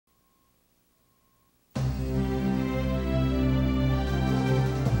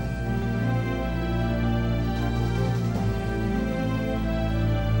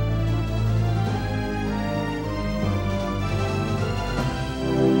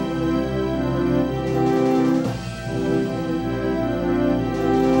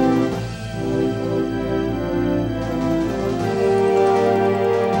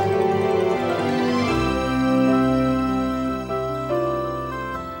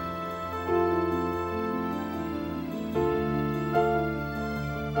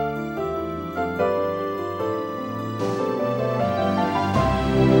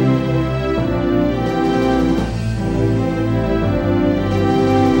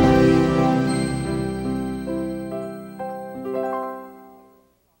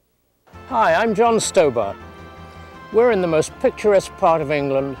Hi, I'm John Stobart. We're in the most picturesque part of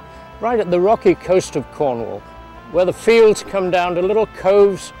England, right at the rocky coast of Cornwall, where the fields come down to little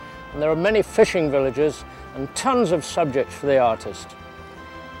coves and there are many fishing villages and tons of subjects for the artist.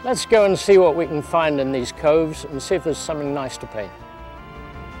 Let's go and see what we can find in these coves and see if there's something nice to paint.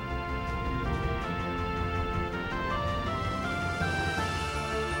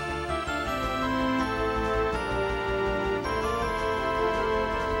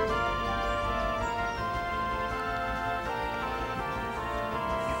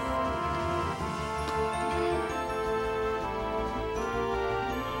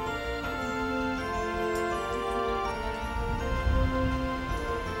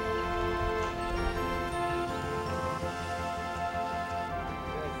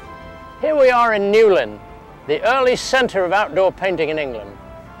 Here we are in Newlyn, the early centre of outdoor painting in England.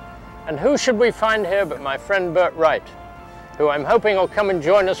 And who should we find here but my friend Bert Wright, who I'm hoping will come and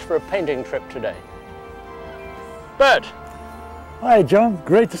join us for a painting trip today. Bert. Hi John,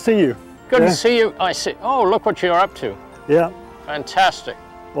 great to see you. Good to see you. I see. Oh, look what you're up to. Yeah. Fantastic.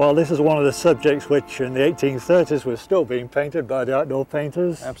 Well, this is one of the subjects which in the 1830s was still being painted by the outdoor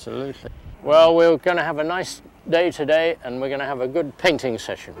painters. Absolutely. Well, we're going to have a nice day today and we're going to have a good painting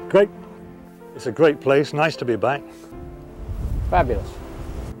session. Great. It's a great place, nice to be back. Fabulous.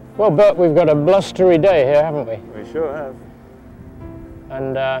 Well, Bert, we've got a blustery day here, haven't we? We sure have.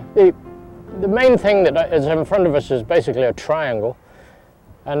 And the main thing that is in front of us is basically a triangle,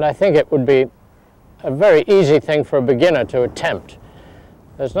 and I think it would be a very easy thing for a beginner to attempt.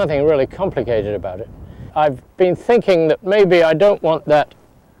 There's nothing really complicated about it. I've been thinking that maybe I don't want that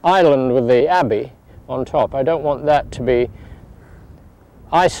island with the abbey on top. I don't want that to be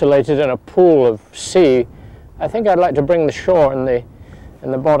isolated in a pool of sea. I think I'd like to bring the shore in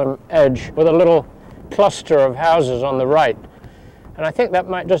the bottom edge with a little cluster of houses on the right. And I think that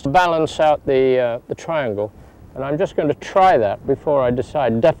might just balance out the triangle. And I'm just going to try that before I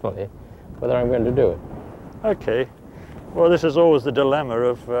decide definitely whether I'm going to do it. Okay. Well, this is always the dilemma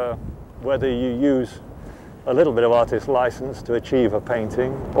of whether you use a little bit of artist license to achieve a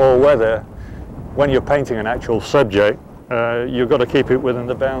painting, or whether when you're painting an actual subject, you've got to keep it within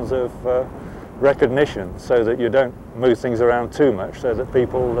the bounds of recognition so that you don't move things around too much so that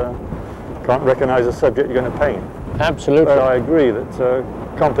people can't recognize the subject you're going to paint. Absolutely. But I agree that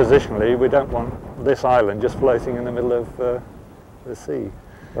compositionally we don't want this island just floating in the middle of the sea.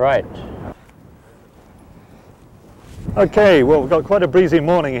 Right. Okay, well, we've got quite a breezy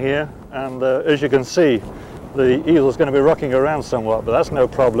morning here, and as you can see, the easel's going to be rocking around somewhat, but that's no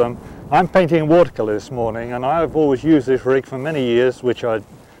problem. I'm painting watercolour this morning, and I've always used this rig for many years, which I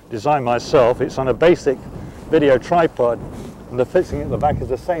designed myself. It's on a basic video tripod, and the fixing at the back is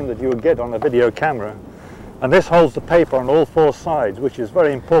the same that you would get on a video camera. And this holds the paper on all four sides, which is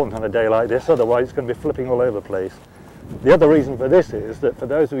very important on a day like this, otherwise it's going to be flipping all over the place. The other reason for this is that for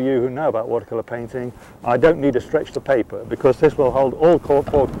those of you who know about watercolour painting, I don't need to stretch the paper because this will hold all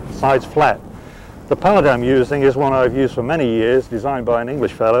four sides flat. The palette I'm using is one I've used for many years, designed by an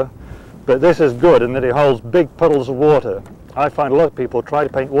English fellow, but this is good in that it holds big puddles of water. I find a lot of people try to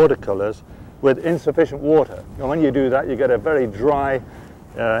paint watercolours with insufficient water, and when you do that you get a very dry,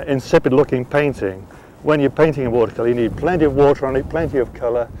 insipid looking painting. When you're painting in watercolour you need plenty of water on it, plenty of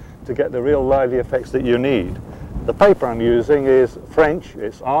colour to get the real lively effects that you need. The paper I'm using is French,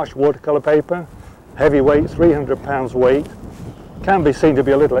 it's Arches watercolour paper, heavy weight, 300 pounds weight. Can be seen to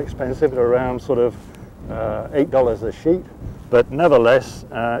be a little expensive at around sort of $8 a sheet, but nevertheless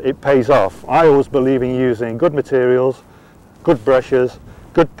it pays off. I always believe in using good materials, good brushes,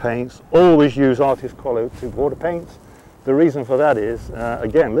 good paints, always use artist quality water paints. The reason for that is,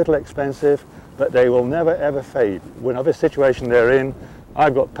 again, little expensive, but they will never ever fade. Whatever situation they're in,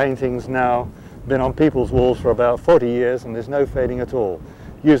 I've got paintings now, been on people's walls for about 40 years and there's no fading at all.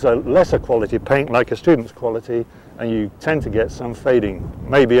 Use a lesser quality paint like a student's quality and you tend to get some fading,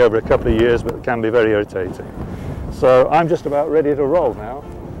 maybe over a couple of years, but it can be very irritating. So I'm just about ready to roll now.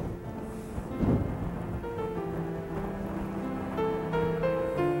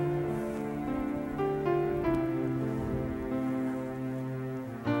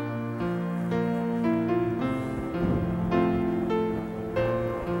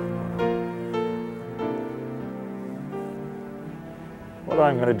 What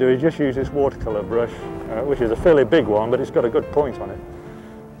I'm going to do is just use this watercolour brush, which is a fairly big one, but it's got a good point on it.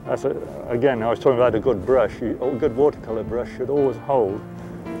 Again, I was talking about a good brush. A good watercolour brush should always hold.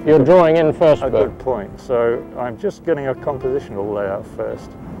 You're drawing in first, a good point. So I'm just getting a compositional layout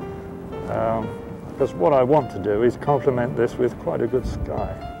first. Because what I want to do is complement this with quite a good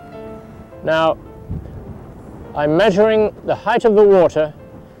sky. Now, I'm measuring the height of the water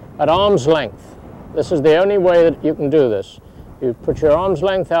at arm's length. This is the only way that you can do this. You put your arm's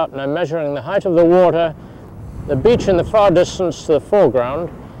length out and I'm measuring the height of the water, the beach in the far distance to the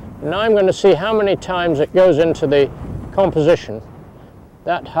foreground. Now I'm going to see how many times it goes into the composition.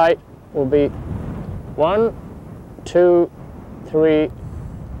 That height will be 1, 2, 3,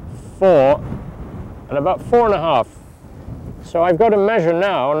 4, and about 4.5. So I've got to measure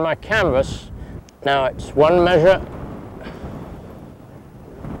now on my canvas. Now it's one measure,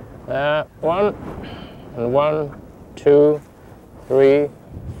 1, and 1, 2, 3,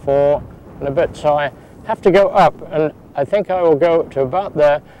 4, and a bit. So I have to go up, and I think I will go to about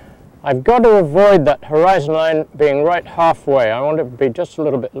there. I've got to avoid that horizon line being right halfway. I want it to be just a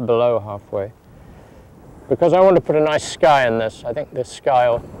little bit below halfway, because I want to put a nice sky in this. I think this sky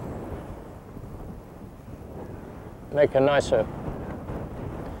will make a nicer.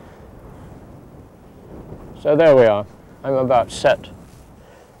 So there we are. I'm about set.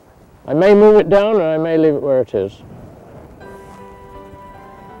 I may move it down or I may leave it where it is.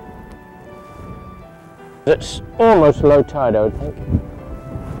 It's almost low tide, I would think.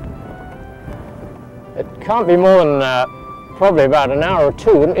 It can't be more than probably about an hour or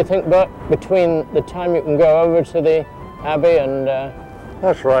two, wouldn't you think, Bert, between the time you can go over to the Abbey and...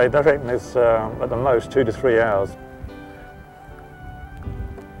 That's right. I reckon it's at the most 2 to 3 hours.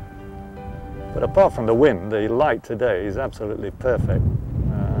 But apart from the wind, the light today is absolutely perfect.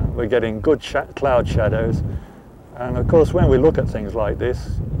 We're getting good cloud shadows, and of course when we look at things like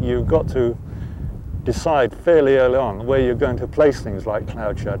this, you've got to decide fairly early on where you're going to place things like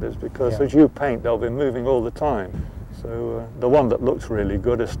cloud shadows, because as you paint they'll be moving all the time. So the one that looks really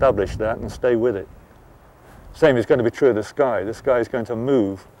good, establish that and stay with it. Same is going to be true of the sky. The sky is going to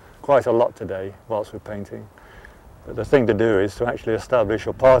move quite a lot today whilst we're painting. But the thing to do is to actually establish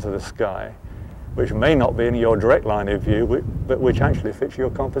a part of the sky which may not be in your direct line of view, but which actually fits your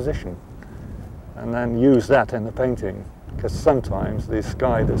composition. And then use that in the painting, because sometimes the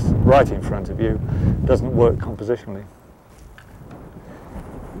sky that's right in front of you doesn't work compositionally.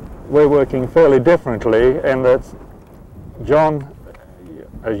 We're working fairly differently in that John,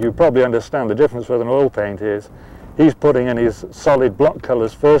 as you probably understand, the difference with an oil paint is he's putting in his solid block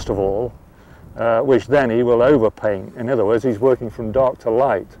colours first of all, which then he will overpaint. In other words, he's working from dark to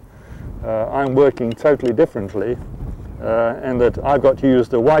light. I'm working totally differently in that I've got to use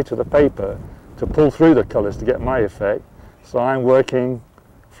the white of the paper to pull through the colours to get my effect. So I'm working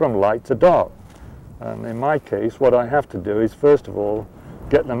from light to dark. And in my case, what I have to do is first of all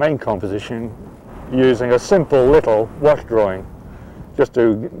get the main composition using a simple little wash drawing, just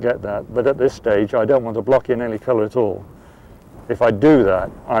to get that. But at this stage I don't want to block in any colour at all. If I do that,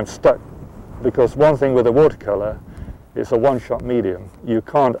 I'm stuck, because one thing with a watercolour, it's a one-shot medium. You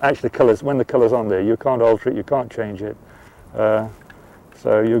can't actually when the colour's on there, you can't alter it, you can't change it.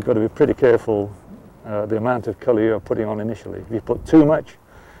 So you've got to be pretty careful the amount of colour you're putting on initially. If you put too much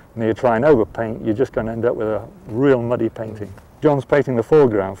and you try and overpaint, you're just going to end up with a real muddy painting. John's painting the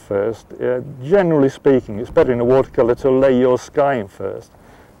foreground first. Generally speaking, it's better in a watercolour to lay your sky in first.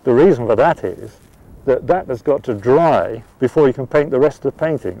 The reason for that is that that has got to dry before you can paint the rest of the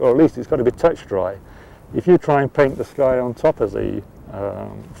painting, or at least it's got to be touch dry. If you try and paint the sky on top of the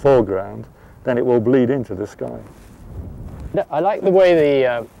foreground, then it will bleed into the sky. I like the way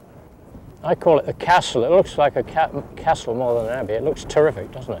the, I call it the castle. It looks like a castle more than an abbey. It looks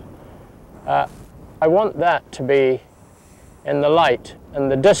terrific, doesn't it? I want that to be in the light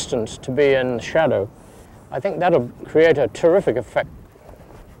and the distance to be in the shadow. I think that'll create a terrific effect.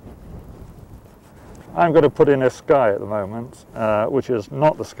 I'm going to put in a sky at the moment, which is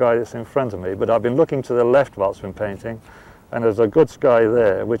not the sky that's in front of me, but I've been looking to the left whilst I've been painting, and there's a good sky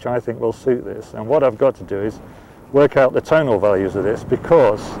there which I think will suit this. And what I've got to do is work out the tonal values of this,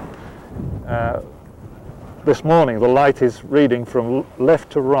 because this morning the light is reading from left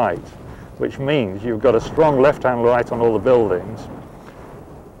to right, which means you've got a strong left-hand light on all the buildings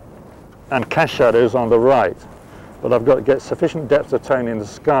and cast shadows on the right. But I've got to get sufficient depth of tone in the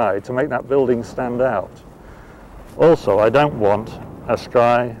sky to make that building stand out. Also, I don't want a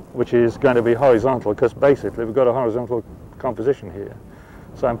sky which is going to be horizontal, because basically we've got a horizontal composition here.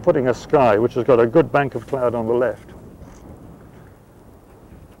 So I'm putting a sky which has got a good bank of cloud on the left.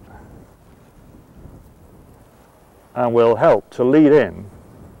 And will help to lead in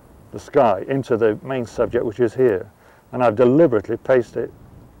the sky into the main subject, which is here. And I've deliberately placed it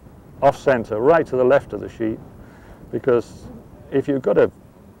off center, right to the left of the sheet, because if you've got a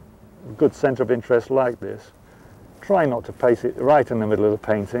good center of interest like this, try not to place it right in the middle of the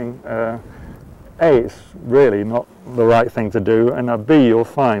painting. A, it's really not the right thing to do, and B, you'll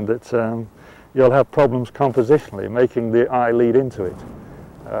find that you'll have problems compositionally making the eye lead into it.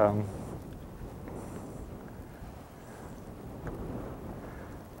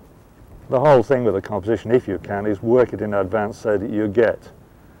 The whole thing with the composition, if you can, is work it in advance so that you get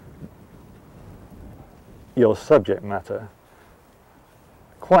your subject matter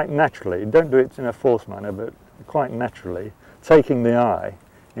quite naturally. Don't do it in a forced manner, but quite naturally, taking the eye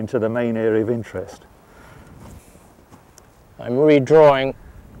into the main area of interest. I'm redrawing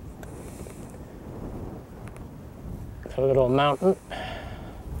a little mountain.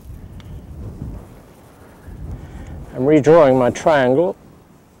 I'm redrawing my triangle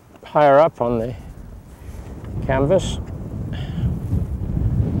higher up on the canvas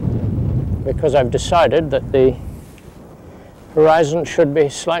because I've decided that the horizon should be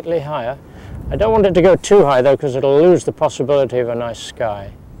slightly higher. I don't want it to go too high though, because it'll lose the possibility of a nice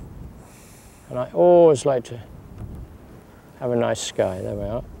sky. And I always like to have a nice sky. There we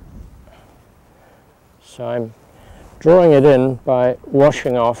are. So I'm drawing it in by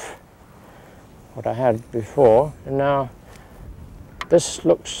washing off what I had before, and now this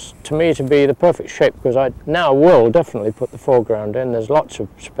looks to me to be the perfect shape, because I now will definitely put the foreground in. There's lots of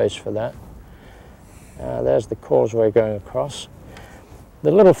space for that. There's the causeway going across.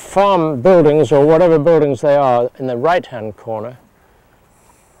 The little farm buildings, or whatever buildings they are, in the right-hand corner,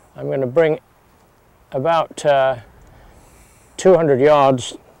 I'm going to bring about 200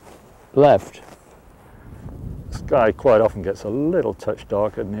 yards left. The sky quite often gets a little touch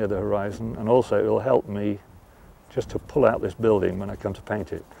darker near the horizon, and also it will help me just to pull out this building when I come to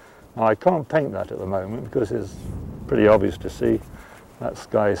paint it. Now, I can't paint that at the moment because it's pretty obvious to see that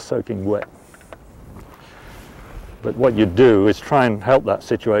sky is soaking wet. But what you do is try and help that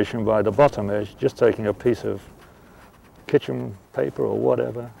situation by the bottom edge, just taking a piece of kitchen paper or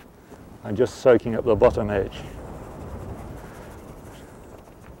whatever and just soaking up the bottom edge.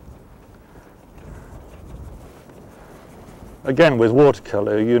 Again, with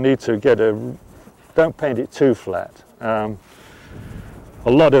watercolor, you need to get don't paint it too flat. A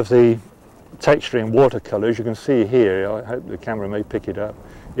lot of the texture in watercolors, you can see here, I hope the camera may pick it up,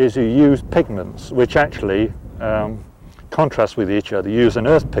 is you use pigments which actually contrast with each other. You use an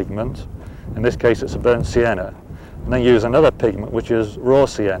earth pigment, in this case it's a burnt sienna, and then use another pigment which is raw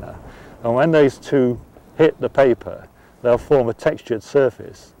sienna. And when those two hit the paper, they'll form a textured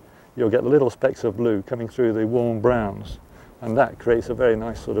surface. You'll get little specks of blue coming through the warm browns, and that creates a very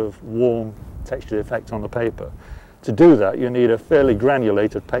nice sort of warm textured effect on the paper. To do that, you need a fairly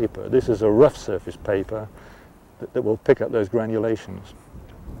granulated paper. This is a rough surface paper that will pick up those granulations.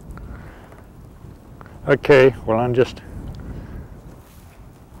 Okay, well, I'm just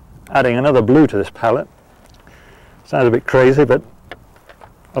adding another blue to this palette. Sounds a bit crazy, but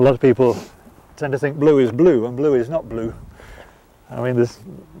a lot of people tend to think blue is blue, and blue is not blue. I mean, there's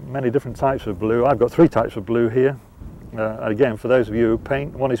many different types of blue. I've got 3 types of blue here. Again, for those of you who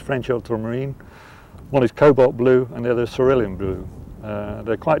paint, one is French ultramarine, one is cobalt blue, and the other is cerulean blue.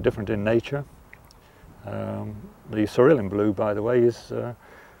 They're quite different in nature. The cerulean blue, by the way, is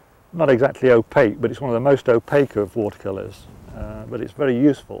not exactly opaque, but it's one of the most opaque of watercolors. But it's very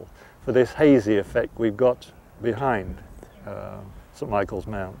useful for this hazy effect we've got behind St Michael's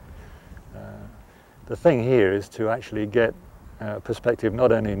Mount. The thing here is to actually get perspective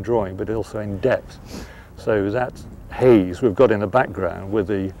not only in drawing but also in depth. So that haze we've got in the background with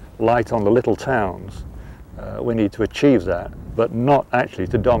the light on the little towns, we need to achieve that, but not actually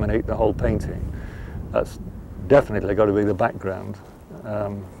to dominate the whole painting. That's definitely got to be the background.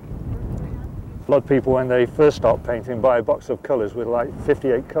 A lot of people, when they first start painting, buy a box of colours with like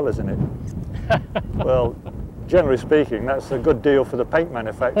 58 colours in it. Well, generally speaking, that's a good deal for the paint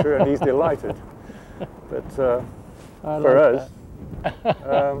manufacturer, and he's delighted. But for us,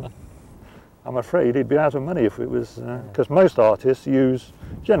 I'm afraid he'd be out of money if it was, because most artists use,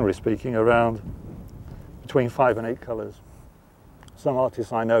 generally speaking, around between 5 and 8 colours. Some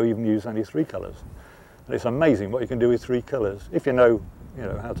artists I know even use only 3 colours. And it's amazing what you can do with 3 colours, if you know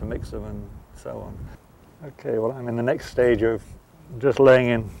how to mix them and so on. Okay, well, I'm in the next stage of just laying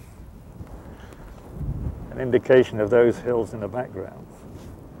in an indication of those hills in the background.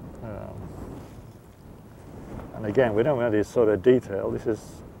 And again, we don't have this sort of detail. This is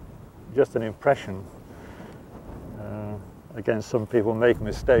just an impression. Again, some people make a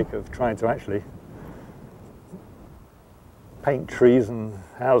mistake of trying to actually paint trees and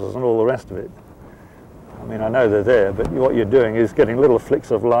houses and all the rest of it. I mean, I know they're there, but what you're doing is getting little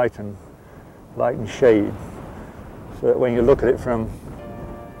flicks of light and shade, so that when you look at it from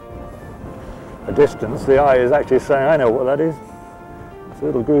a distance, the eye is actually saying, I know what that is. It's a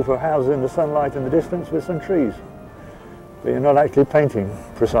little group of houses in the sunlight in the distance with some trees. But you're not actually painting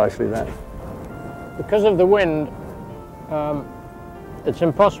precisely that. Because of the wind, it's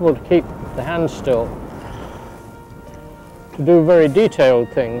impossible to keep the hand still to do very detailed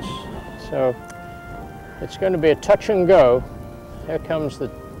things. So it's going to be a touch and go. Here comes the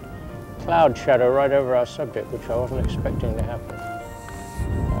cloud shadow right over our subject, which I wasn't expecting to happen.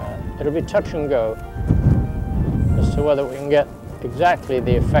 It'll be touch and go as to whether we can get exactly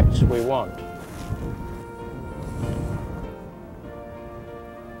the effects we want.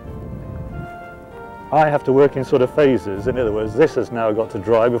 I have to work in sort of phases. In other words, this has now got to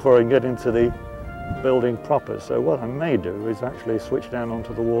dry before I can get into the building proper. So what I may do is actually switch down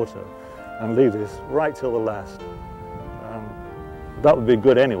onto the water and leave this right till the last. That would be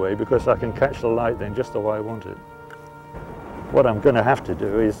good anyway, because I can catch the light then just the way I want it. What I'm going to have to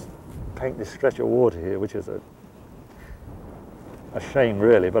do is paint this stretch of water here, which is a shame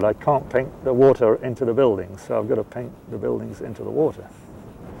really, but I can't paint the water into the buildings, so I've got to paint the buildings into the water.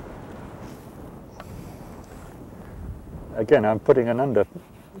 Again, I'm putting an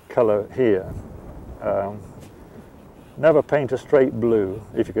undercolour here. Never paint a straight blue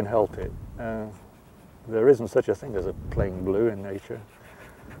if you can help it. There isn't such a thing as a plain blue in nature.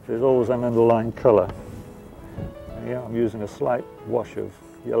 There's always an underlying colour. And yeah, I'm using a slight wash of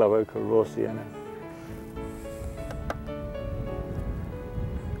yellow ochre raw sienna.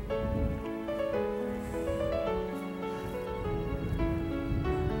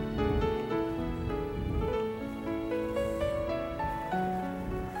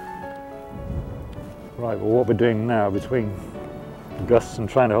 Right, well what we're doing now, between gusts and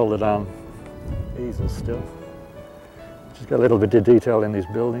trying to hold it on easel still, just got a little bit of detail in these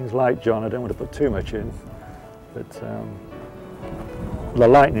buildings. Light John, I don't want to put too much in, but the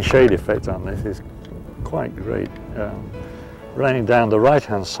light and shade effect on this is quite great. Running down the right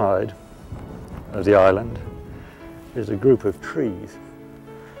hand side of the island is a group of trees,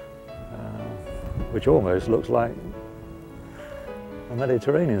 which almost looks like a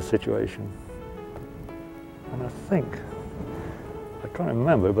Mediterranean situation. And I think, I can't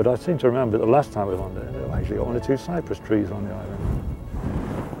remember, but I seem to remember the last time we were on there were actually one or two cypress trees on the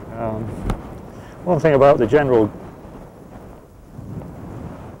island. One thing about the general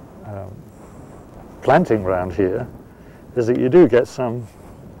planting around here is that you do get some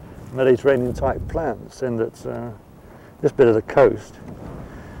Mediterranean type plants, in that this bit of the coast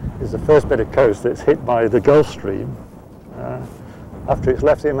is the first bit of coast that's hit by the Gulf Stream after it's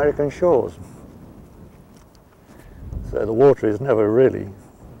left the American shores. So the water is never really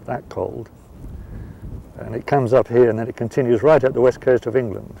that cold, and it comes up here and then it continues right up the west coast of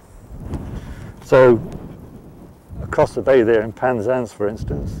England. So across the bay there in Penzance, for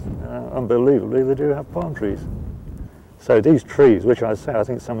instance, unbelievably they do have palm trees. So these trees, which I say I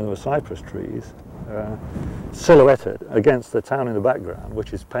think some of them are cypress trees, silhouetted against the town in the background,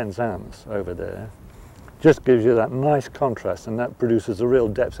 which is Penzance over there, just gives you that nice contrast, and that produces a real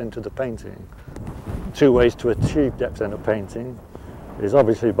depth into the painting. Two ways to achieve depth in a painting is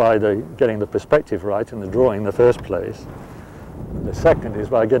obviously by getting the perspective right in the drawing in the first place. The second is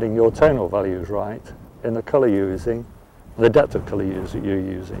by getting your tonal values right in the colour you're using, the depth of colour that you're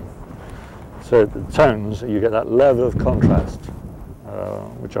using. So the tones, you get that level of contrast,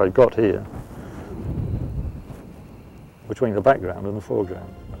 which I've got here, between the background and the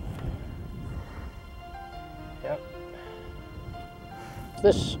foreground. Yep.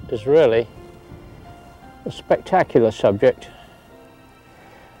 This is really a spectacular subject,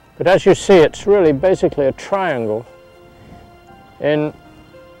 but as you see, it's really basically a triangle in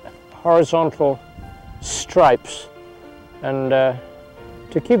horizontal stripes, and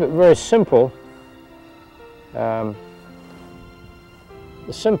to keep it very simple, the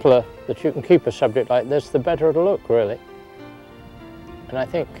simpler that you can keep a subject like this, the better it'll look, really. And I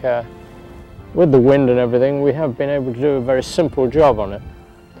think with the wind and everything, we have been able to do a very simple job on it.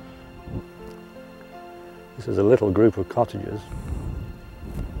 This is a little group of cottages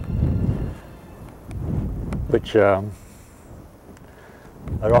which are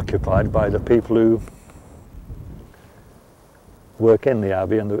occupied by the people who work in the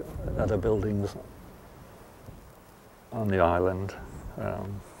abbey and the other buildings on the island,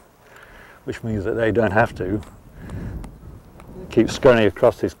 which means that they don't have to keep scurrying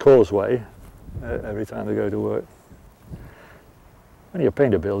across this causeway every time they go to work. When you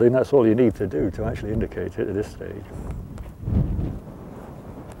paint a building, that's all you need to do to actually indicate it at this stage.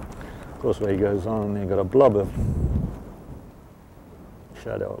 Causeway goes on, and you've got a blob of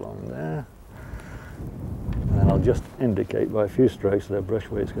shadow along there. And then I'll just indicate by a few strokes that the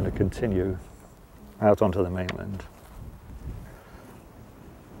brushway is going to continue out onto the mainland.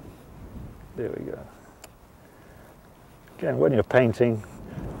 There we go. Again, when you're painting,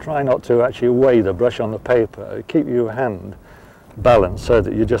 try not to actually weigh the brush on the paper. Keep your hand balance so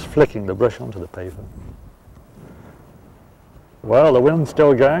that you're just flicking the brush onto the paper. Well, the wind's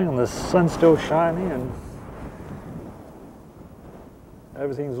still going and the sun's still shining and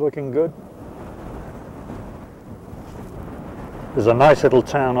everything's looking good. There's a nice little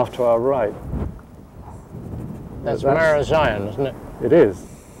town off to our right. That's Mara Zion, isn't it? It is.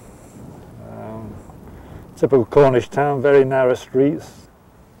 Typical Cornish town, very narrow streets,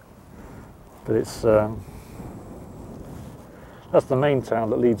 but it's that's the main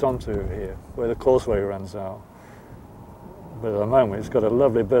town that leads onto here, where the causeway runs out. But at the moment it's got a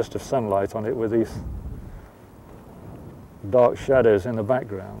lovely burst of sunlight on it with these dark shadows in the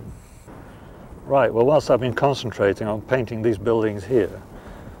background. Right, well, whilst I've been concentrating on painting these buildings here,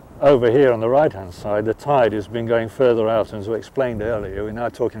 over here on the right hand side the tide has been going further out, and as we explained earlier, we're now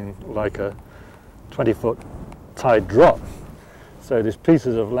talking like a 20-foot tide drop. So there's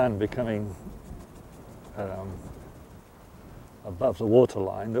pieces of land becoming above the water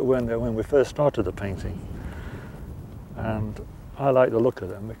line that weren't there when we first started the painting. And I like the look of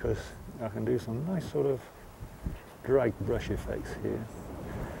them because I can do some nice sort of drag brush effects here.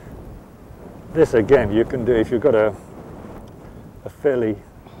 This again you can do if you've got a fairly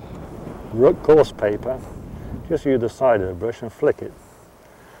coarse paper. Just use the side of the brush and flick it.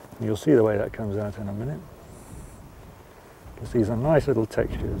 And you'll see the way that comes out in a minute. Because these are nice little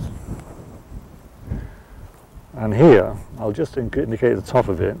textures. And here, I'll just indicate the top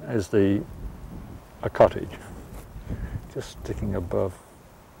of it as a cottage. Just sticking above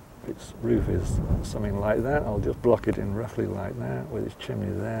its roof is something like that. I'll just block it in roughly like that with its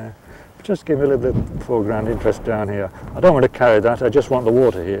chimney there. Just give me a little bit of foreground interest down here. I don't want to carry that, I just want the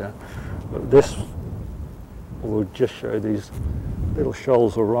water here. But this will just show these little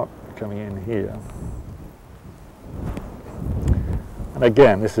shoals of rock coming in here. And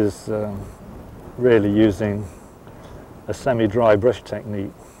again, this is really using a semi-dry brush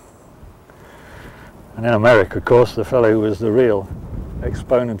technique. And in America, of course, the fellow who was the real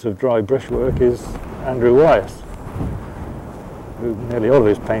exponent of dry brushwork is Andrew Wyeth, who nearly all of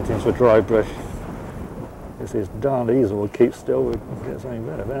his paintings were dry brush. If this darned easel would keep still, we'd get something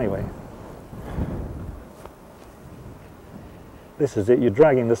better. But anyway, this is it. You're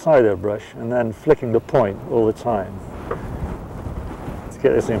dragging the side of the brush and then flicking the point all the time to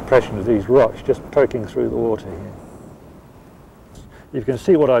get this impression of these rocks just poking through the water here. You can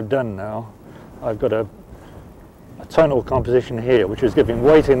see what I've done now. I've got a tonal composition here, which is giving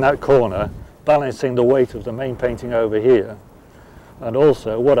weight in that corner, balancing the weight of the main painting over here. And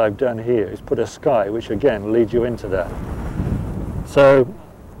also what I've done here is put a sky, which again leads you into that. So,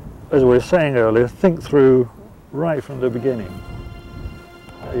 as we were saying earlier, think through right from the beginning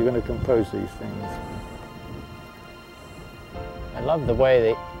how you're going to compose these things. I love the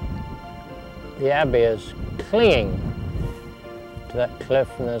way the abbey is clinging to that cliff,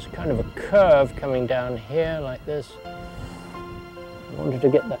 and there's kind of a curve coming down here like this. I wanted to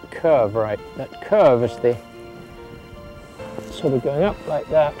get that curve right. That curve is the sort of going up like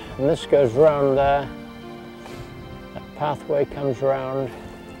that, and this goes round there. That pathway comes round.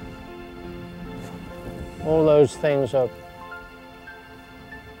 All those things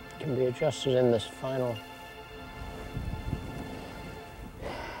can be adjusted in this final.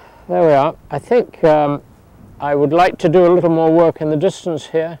 There we are. I think I would like to do a little more work in the distance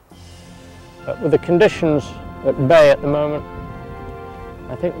here, but with the conditions at bay at the moment,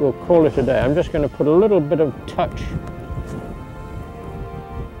 I think we'll call it a day. I'm just going to put a little bit of touch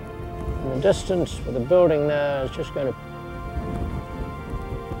in the distance for the building there. It's just going to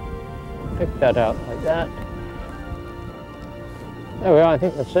pick that out like that. There we are, I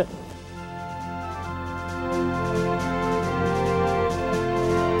think that's it.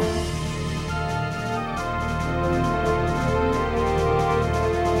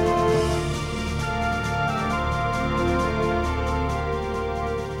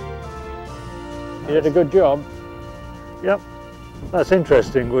 You did a good job. Yep, that's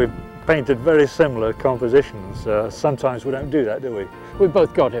interesting. We've painted very similar compositions. Sometimes we don't do that, do we? We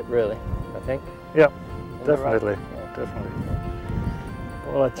both got it, really, I think. Yep, definitely, definitely.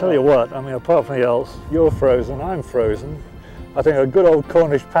 Well, I tell you what, I mean, apart from anything else, you're frozen, I'm frozen. I think a good old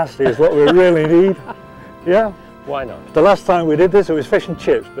Cornish pasty is what we really need. Yeah? Why not? The last time we did this, it was fish and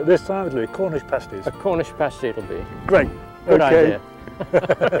chips, but this time it'll be Cornish pasties. A Cornish pasty it'll be. Great. Good okay. idea.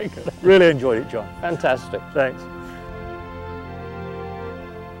 Very good. Really enjoyed it, John. Fantastic. Thanks.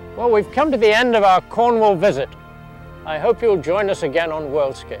 Well, we've come to the end of our Cornwall visit. I hope you'll join us again on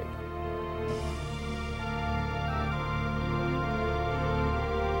Worldscapes.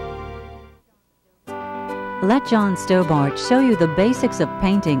 Let John Stobart show you the basics of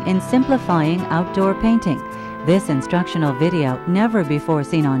painting in simplifying outdoor painting This instructional video, never before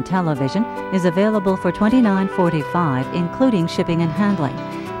seen on television, is available for $29.45, including shipping and handling.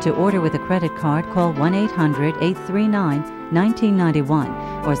 To order with a credit card, call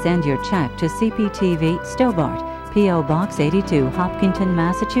 1-800-839-1991 or send your check to CPTV, Stobart, P.O. Box 82, Hopkinton,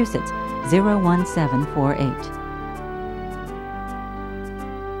 Massachusetts, 01748.